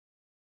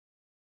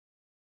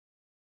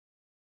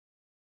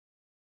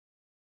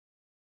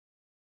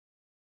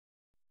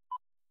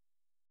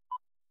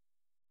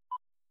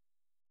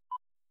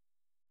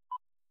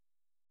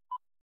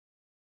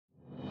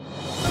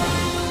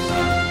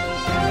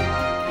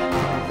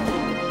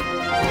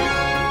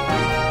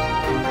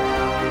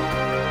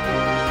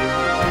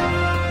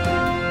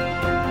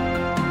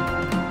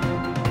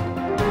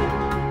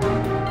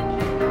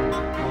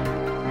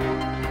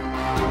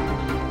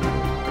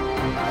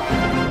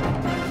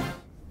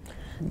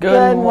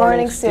Good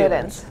morning,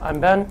 students. I'm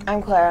Ben.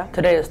 I'm Clara.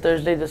 Today is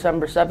Thursday,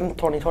 December 7th,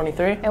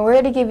 2023. And we're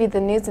here to give you the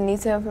news and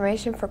needs of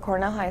information for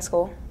Cornell High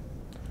School.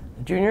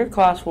 The junior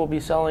class will be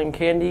selling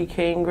candy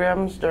cane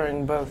grams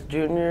during both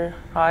junior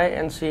high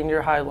and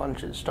senior high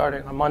lunches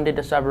starting on Monday,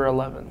 December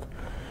 11th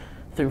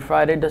through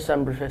Friday,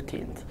 December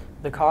 15th.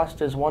 The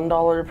cost is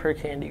 $1 per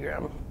candy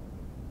gram.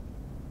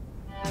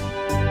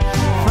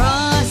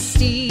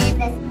 Frosty.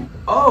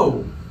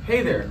 Oh,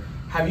 hey there.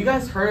 Have you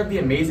guys heard of the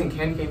amazing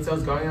candy cane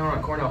sales going on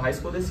at Cornell High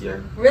School this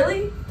year?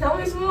 Really? Tell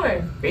me some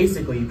more.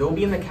 Basically, they'll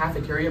be in the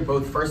cafeteria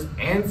both first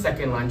and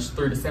second lunch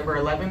through December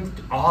 11th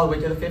all the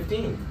way to the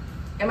 15th.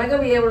 Am I going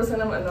to be able to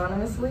send them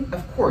anonymously?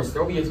 Of course,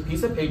 there'll be a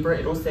piece of paper.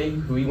 It'll say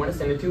who you want to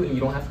send it to, and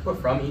you don't have to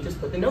put from. You just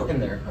put the note in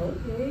there.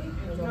 Okay.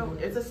 You know,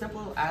 it's as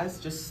simple as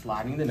just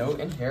sliding the note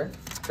in here,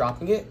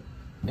 dropping it,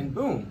 and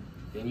boom.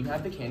 Then you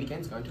have the candy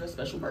canes going to a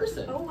special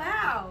person. Oh,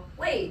 wow.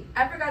 Wait,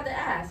 I forgot to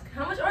ask.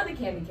 How much are the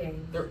candy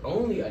canes? They're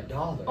only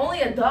 $1. Only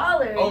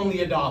 $1? Only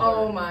 $1.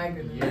 Oh, my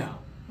goodness. Yeah.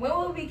 When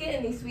will we be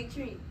getting these sweet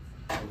treats?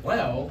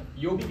 Well,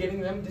 you'll be getting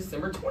them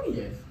December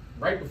 20th,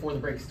 right before the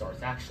break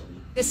starts, actually.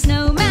 The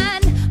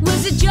snowman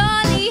was a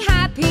jolly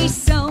happy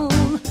soul.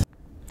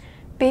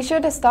 Be sure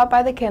to stop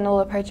by the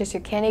kennel to purchase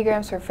your candy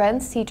grams for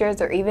friends,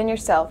 teachers, or even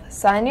yourself.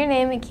 Sign your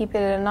name and keep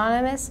it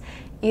anonymous.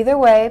 Either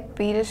way,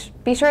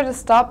 be sure to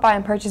stop by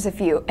and purchase a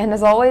few. And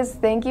as always,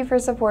 thank you for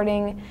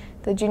supporting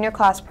the junior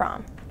class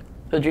prom.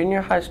 The Junior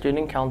High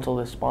Student Council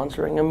is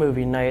sponsoring a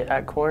movie night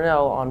at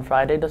Cornell on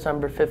Friday,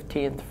 December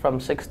 15th from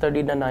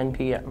 6:30 to 9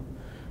 p.m.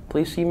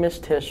 Please see Ms.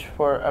 Tish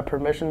for a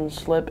permission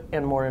slip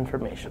and more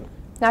information.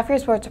 Now for your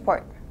sports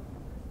report.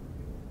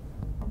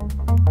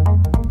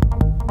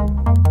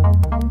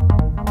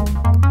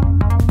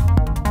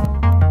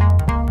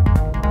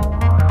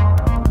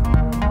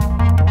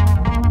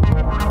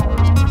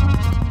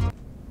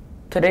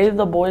 Today,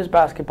 the boys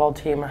basketball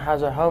team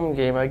has a home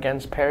game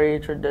against Perry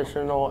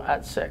Traditional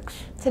at 6.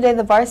 Today,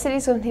 the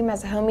varsity swim team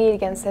has a home meet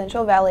against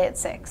Central Valley at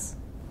 6.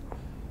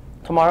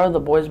 Tomorrow,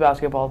 the boys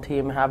basketball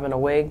team have an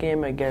away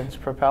game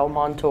against Propel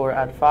Montour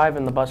at 5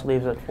 and the bus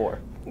leaves at 4.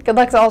 Good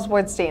luck to all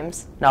sports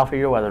teams. Now for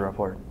your weather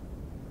report.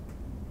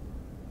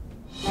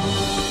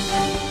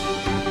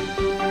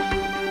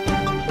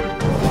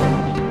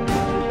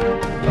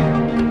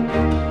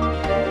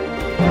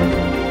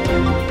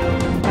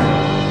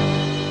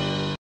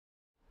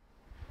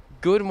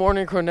 Good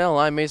morning, Cornell.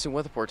 I'm Mason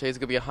with report. Today's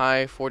going to be a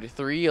high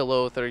 43, a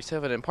low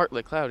 37, and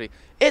partly cloudy.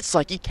 It's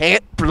like you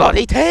can't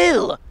bloody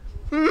tell.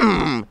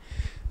 And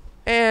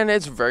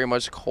it's very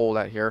much cold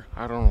out here.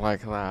 I don't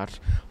like that.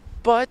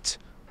 But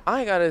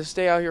I got to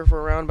stay out here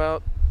for around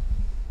about...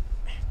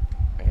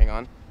 Hang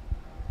on.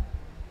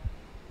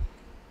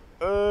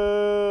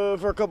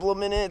 For a couple of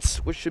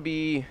minutes, which should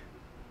be...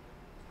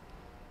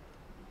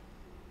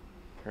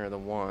 Here, the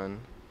 1.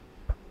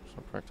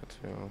 Subtract the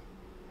 2.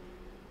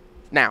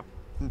 Now.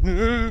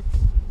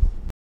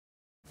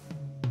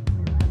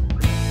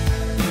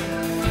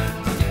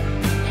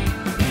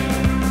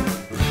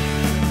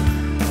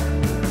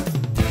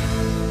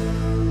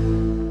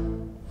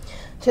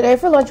 Today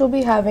for lunch we'll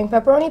be having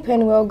pepperoni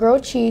pinwheel,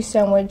 grilled cheese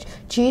sandwich,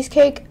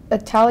 cheesecake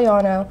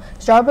Italiano,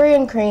 strawberry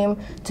and cream,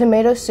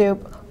 tomato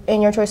soup,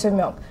 and your choice of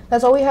milk.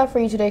 That's all we have for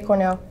you today,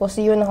 Cornell. We'll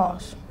see you in the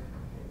halls.